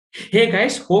Hey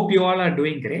guys, hope you all are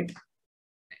doing great.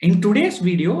 In today's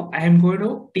video, I am going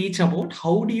to teach about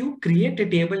how do you create a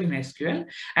table in SQL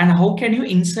and how can you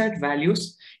insert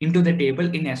values into the table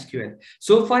in SQL.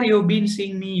 So far, you've been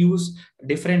seeing me use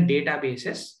different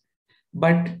databases,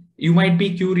 but you might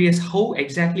be curious how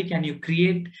exactly can you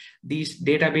create these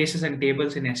databases and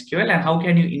tables in SQL and how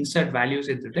can you insert values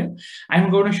into them.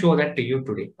 I'm going to show that to you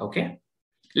today, okay?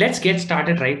 Let's get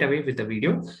started right away with the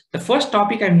video. The first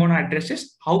topic I'm going to address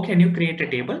is how can you create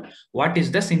a table? What is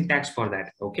the syntax for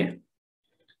that? Okay.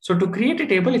 So to create a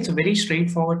table, it's a very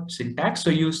straightforward syntax. So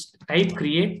you type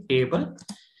create table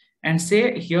and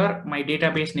say here my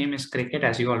database name is cricket,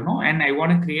 as you all know, and I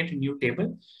want to create a new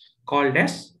table called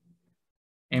as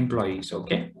employees.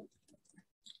 Okay.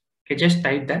 Okay, just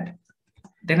type that.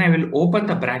 Then I will open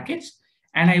the brackets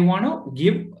and I want to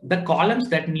give the columns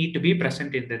that need to be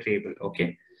present in the table.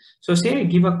 Okay. So say I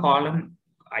give a column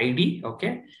ID.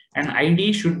 Okay. And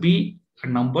ID should be a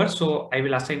number. So I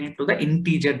will assign it to the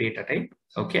integer data type.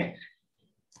 Okay.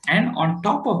 And on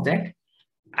top of that,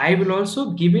 I will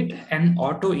also give it an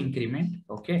auto increment.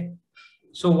 Okay.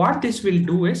 So what this will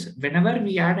do is whenever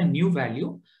we add a new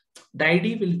value, the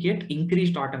ID will get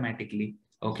increased automatically.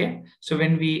 Okay. So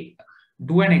when we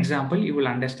do an example, you will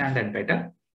understand that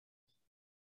better.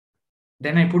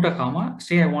 Then I put a comma,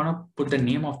 say I want to put the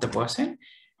name of the person.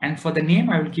 And for the name,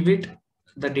 I will give it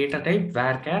the data type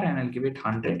varchar and I'll give it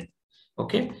 100.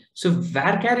 Okay. So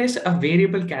varchar is a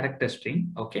variable character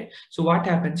string. Okay. So what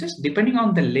happens is depending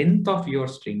on the length of your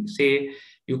string, say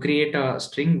you create a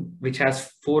string which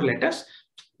has 4 letters,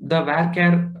 the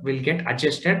varchar will get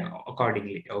adjusted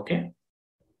accordingly. Okay.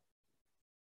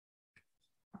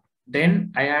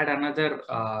 Then I add another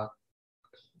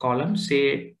column,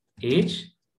 say age.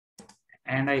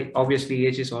 And I obviously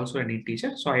age is also an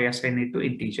integer. So I assign it to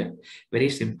integer. Very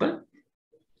simple.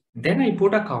 Then I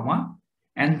put a comma.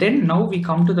 And then now we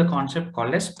come to the concept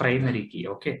called as primary key.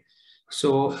 Okay.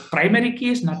 So primary key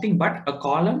is nothing but a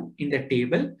column in the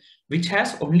table which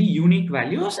has only unique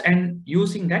values, and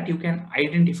using that you can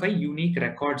identify unique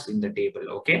records in the table.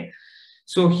 Okay.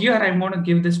 So here I'm going to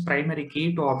give this primary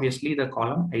key to obviously the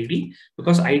column ID,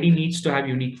 because ID needs to have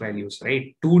unique values,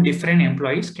 right? Two different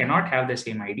employees cannot have the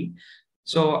same ID.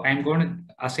 So I'm going to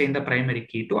assign the primary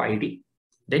key to ID.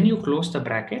 Then you close the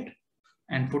bracket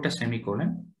and put a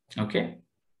semicolon. Okay.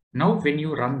 Now when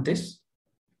you run this,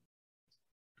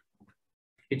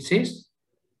 it says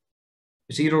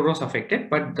 0 rows affected,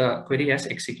 but the query has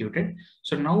executed.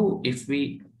 So now if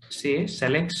we say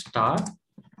select star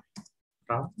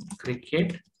from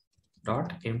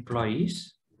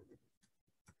cricket.employees,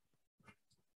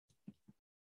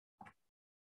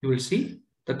 you will see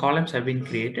the columns have been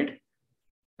created.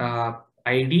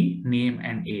 ID, name,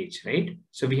 and age, right?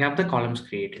 So we have the columns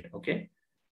created. Okay.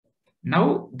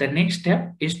 Now the next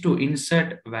step is to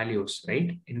insert values,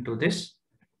 right, into this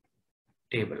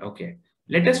table. Okay.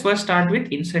 Let us first start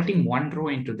with inserting one row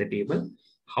into the table.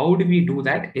 How do we do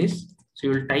that is, so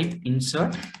you will type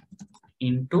insert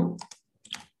into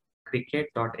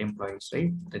cricket.employees,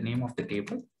 right? The name of the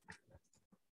table.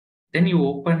 Then you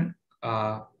open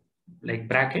like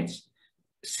brackets.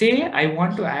 Say I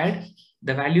want to add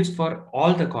the values for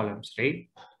all the columns, right?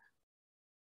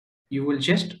 You will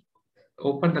just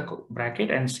open the bracket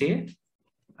and say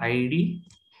ID.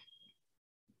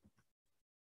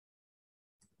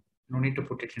 No need to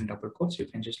put it in double quotes. You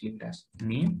can just leave it as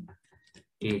name,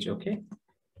 age. Okay.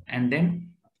 And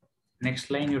then next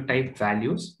line, you type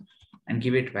values and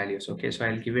give it values. Okay. So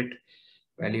I'll give it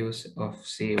values of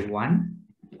say 1.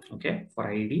 Okay.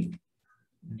 For ID,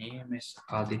 name is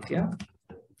Aditya.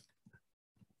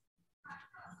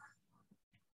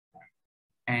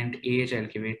 And age, I'll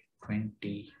give it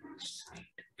 28.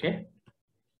 Okay.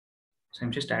 So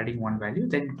I'm just adding one value,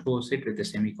 then close it with the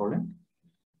semicolon.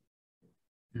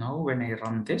 Now when I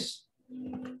run this,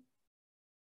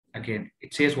 again,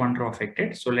 it says 1 row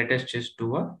affected. So let us just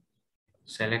do a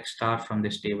select star from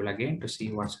this table again to see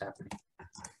what's happening.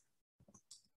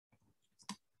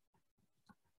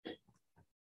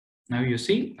 Now you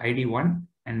see ID 1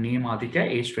 and name Aditya,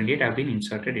 age 28 have been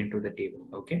inserted into the table.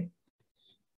 Okay.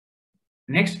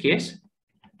 Next case,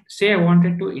 say I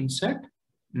wanted to insert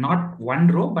not one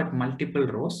row but multiple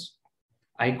rows.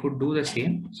 I could do the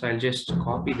same. So I'll just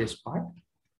copy this part.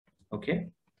 Okay.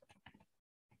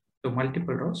 So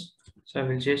multiple rows. So I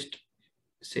will just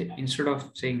say, instead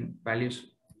of saying values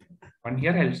 1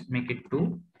 here, I'll make it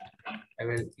 2. I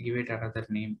will give it another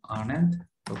name Anand.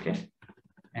 Okay.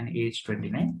 And age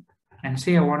 29. And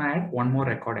say I want to add one more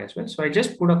record as well. So I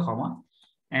just put a comma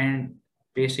and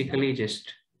basically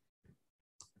just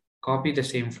copy the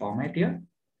same format here.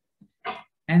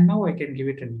 And now I can give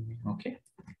it a name. Okay.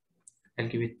 I'll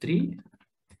give it 3.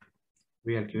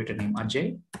 We'll give it a name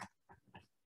Ajay.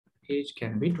 Age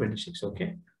can be 26.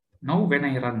 Okay. Now when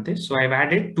I run this, so I've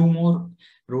added 2 more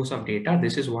rows of data.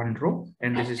 This is one row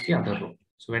and this is the other row.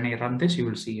 So when I run this, you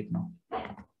will see it now.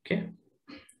 Okay.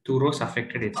 2 rows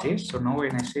affected, it says. So now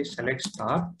when I say select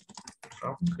star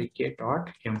from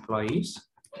cricket.employees,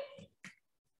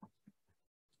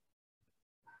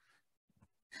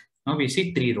 now we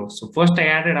see 3 rows. So first I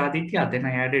added Aditya, then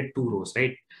I added 2 rows,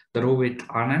 right? The row with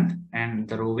Anand and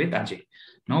the row with Ajay.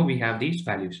 Now we have these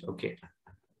values. Okay.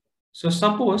 So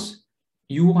suppose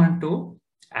you want to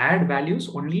add values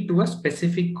only to a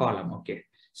specific column. Okay.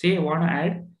 Say I want to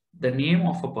add the name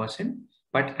of a person,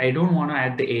 but I don't want to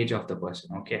add the age of the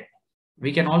person. Okay.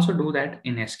 We can also do that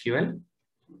in SQL.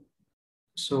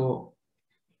 So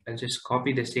I'll just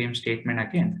copy the same statement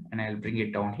again and I'll bring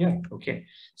it down here. Okay.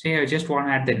 Say I just want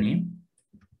to add the name.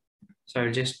 So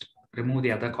I'll just remove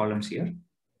the other columns here.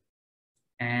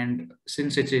 And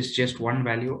since it is just one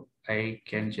value, I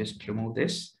can just remove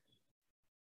this.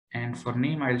 And for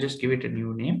name, I'll just give it a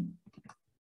new name.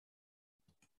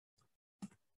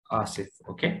 Asif.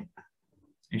 Okay.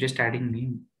 I'm just adding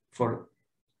name for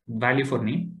value for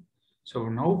name. So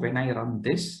now when I run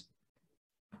this,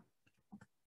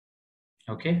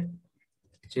 okay,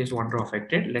 just one row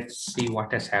affected. Let's see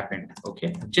what has happened.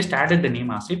 Okay, just added the name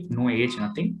Asif, no age,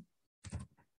 nothing.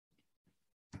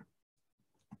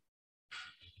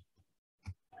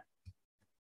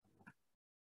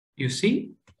 You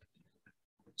see,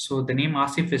 so the name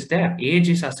Asif is there. Age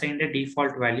is assigned a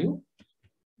default value,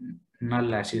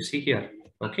 null, as you see here.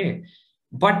 Okay,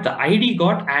 but the ID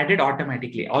got added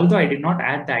automatically. Although I did not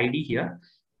add the ID here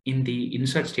in the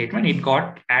insert statement, it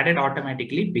got added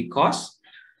automatically because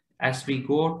as we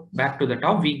go back to the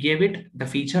top, we gave it the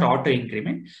feature auto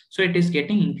increment. So it is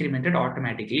getting incremented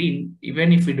automatically.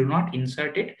 Even if we do not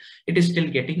insert it, it is still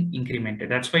getting incremented.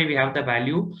 That's why we have the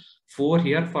value 4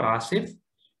 here for Asif,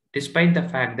 despite the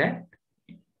fact that,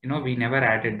 we never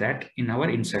added that in our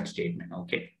insert statement.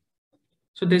 Okay.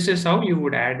 So this is how you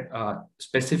would add a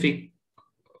specific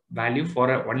value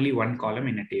for only one column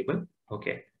in a table.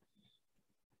 Okay.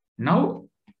 Now,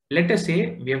 let us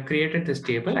say we have created this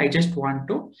table. I just want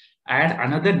to add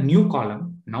another new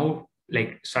column now,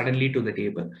 like suddenly to the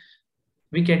table.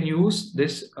 We can use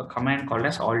this command called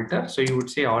as alter. So you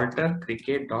would say alter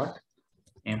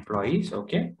cricket.employees.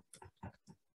 Okay.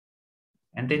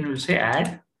 And then you'll say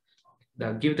add,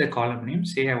 give the column name.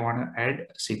 Say I want to add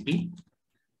city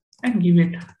and give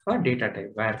it a data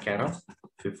type varchar of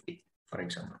 50, for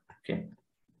example. Okay.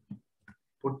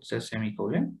 Put the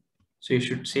semicolon. So you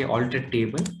should say alter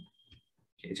table.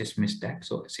 Okay, just missed that.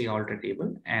 So say alter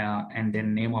table and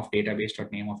then name of database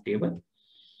dot name of table.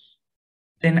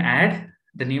 Then add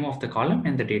the name of the column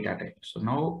and the data type. So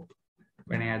now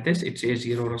when I add this, it says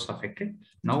 0 rows affected.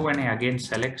 Now when I again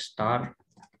select star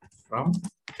from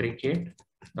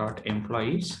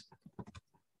cricket.employees,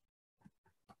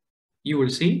 you will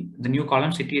see the new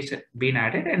column city is been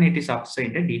added and it is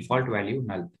assigned a default value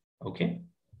null. Okay.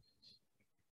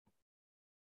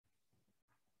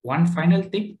 One final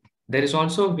thing, there is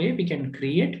also a way we can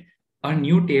create a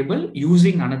new table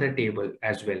using another table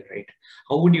as well, right?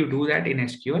 How would you do that in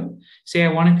SQL? Say I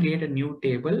want to create a new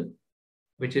table,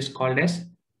 which is called as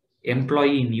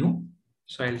employee new.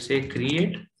 So I'll say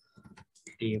create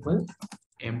table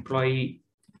employee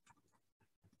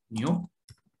new.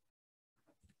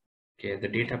 Okay, the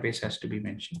database has to be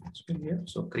mentioned as well here.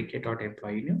 So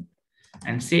cricket.employee new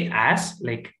and say as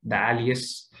like the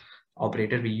alias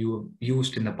operator we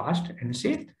used in the past and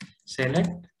say select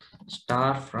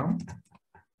star from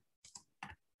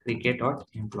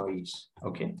cricket.employees.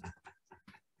 Okay.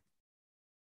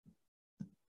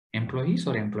 Employees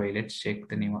or employee? Let's check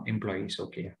the name of employees.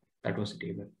 Okay, that was the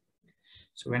table.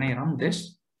 So when I run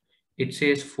this, it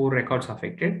says 4 records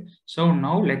affected. So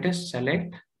now let us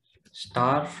select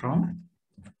star from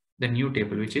the new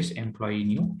table, which is employee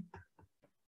new.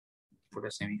 Put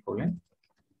a semicolon.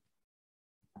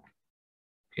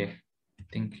 Okay, I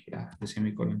think the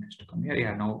semicolon has to come here.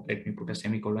 Yeah, now let me put a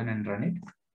semicolon and run it.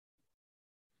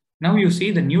 Now you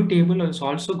see the new table has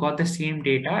also got the same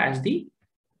data as the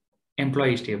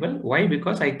employees table. Why?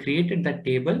 Because I created that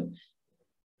table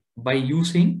by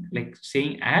using like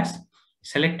saying as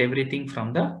select everything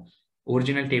from the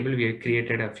original table we had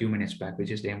created a few minutes back,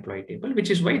 which is the employee table, which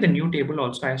is why the new table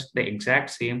also has the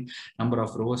exact same number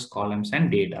of rows, columns, and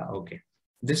data. Okay.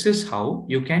 This is how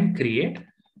you can create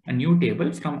a new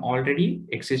table from already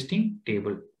existing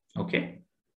table. Okay.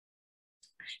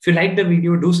 If you like the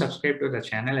video, do subscribe to the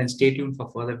channel and stay tuned for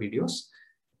further videos.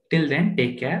 Till then,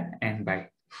 take care and bye.